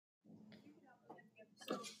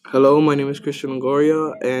Hello, my name is Christian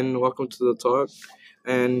Longoria, and welcome to the talk.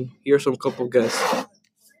 And here's some couple guests.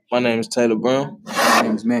 My name is Taylor Brown. My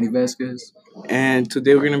name is Manny Vasquez. And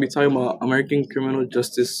today we're going to be talking about American criminal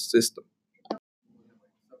justice system.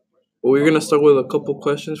 We're going to start with a couple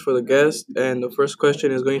questions for the guests, and the first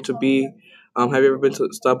question is going to be, have you ever been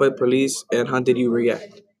stopped by the police, and how did you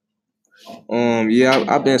react? Yeah,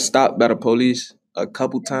 I've been stopped by the police a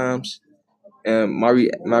couple times, and my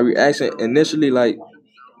reaction initially, like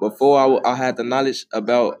before I had the knowledge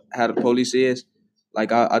about how the police is,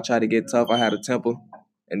 like I tried to get tough. I had a temper,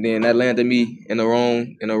 and then that landed me in the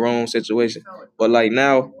wrong situation. But like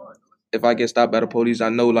now, if I get stopped by the police, I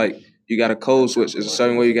know like you got a code switch. It's a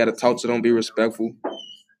certain way you got to talk to them, be respectful,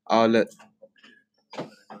 all that.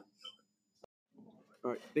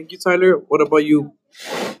 All right, thank you, Tyler. What about you?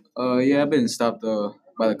 Yeah, I've been stopped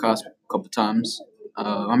by the cops a couple times.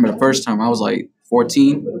 I remember the first time I was like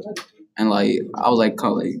 14, and like I was like,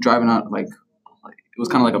 like driving out like it was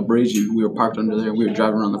kind of like a bridge, and we were parked under there. We were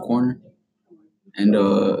driving around the corner, and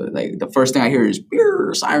like the first thing I hear is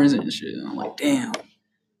beer sirens and shit, and I'm like, damn.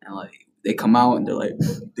 And like they come out and they're like,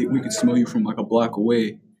 we could smell you from like a block away.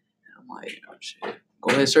 And I'm like, oh shit,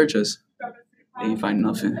 go ahead, search us. They ain't find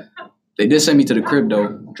nothing. They did send me to the crib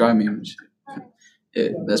though, drive me and shit. Yeah,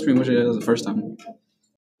 that's pretty much it. That was the first time.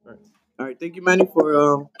 All right, thank you, Manny,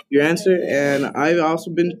 for your answer. And I've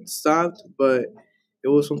also been stopped, but it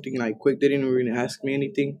was something like quick. They didn't really ask me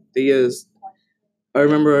anything. I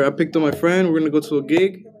remember I picked up my friend. We're gonna go to a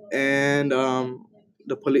gig, and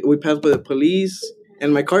we passed by the police,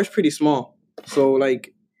 and my car's pretty small, so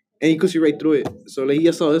like, and you could see right through it. So like he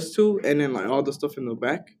just saw us two, and then like all the stuff in the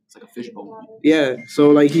back. It's like a fishbowl. Yeah.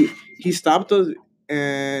 So like he stopped us,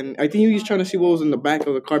 and I think he was trying to see what was in the back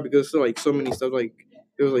of the car because there's like so many stuff. Like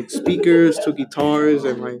there was like speakers, two guitars,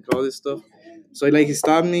 and like all this stuff. So like he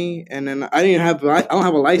stopped me, and then I don't have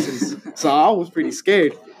a license, so I was pretty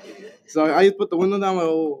scared. So I just put the window down. Like,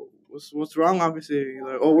 oh, what's wrong, officer? He's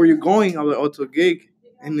like, oh, where you going? I was like, oh, to a gig.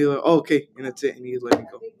 And he's like, oh, okay, and that's it. And he let me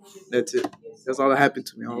go. That's it. That's all that happened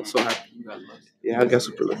to me. I was so happy. You got lucky. Yeah, I got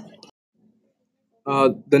super lucky.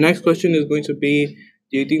 The next question is going to be: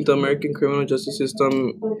 do you think the American criminal justice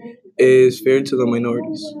system is fair to the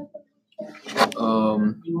minorities?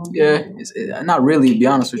 Yeah, not really. To be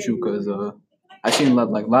honest with you, because I've seen a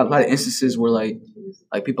lot of instances where like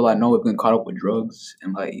people I know have been caught up with drugs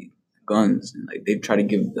and like guns, and like they've tried to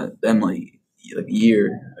give them like a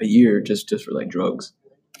year just for like drugs.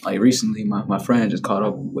 Like recently, my friend just caught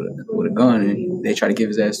up with a gun, and they try to give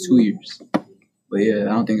his ass 2 years. But yeah,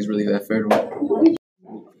 I don't think it's really that fair to him.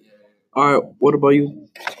 All right, what about you?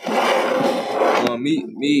 I don't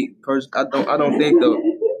think the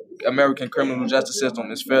American criminal justice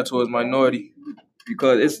system is fair towards minority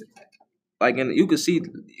because it's like and you can see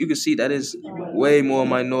that is way more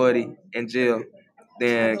minority in jail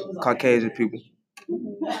than Caucasian people.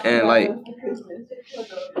 And like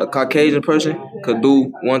a Caucasian person could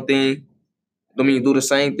do one thing, do the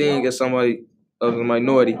same thing as somebody of the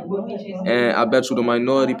minority, and I bet you the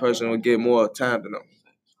minority person would get more time than them.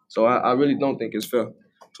 So I really don't think it's fair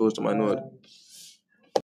towards the minority.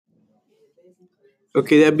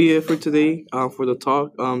 Okay, that'd be it for today. For the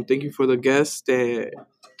talk. Thank you for the guests that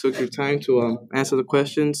took your time to answer the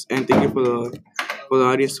questions, and thank you for the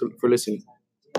audience for listening.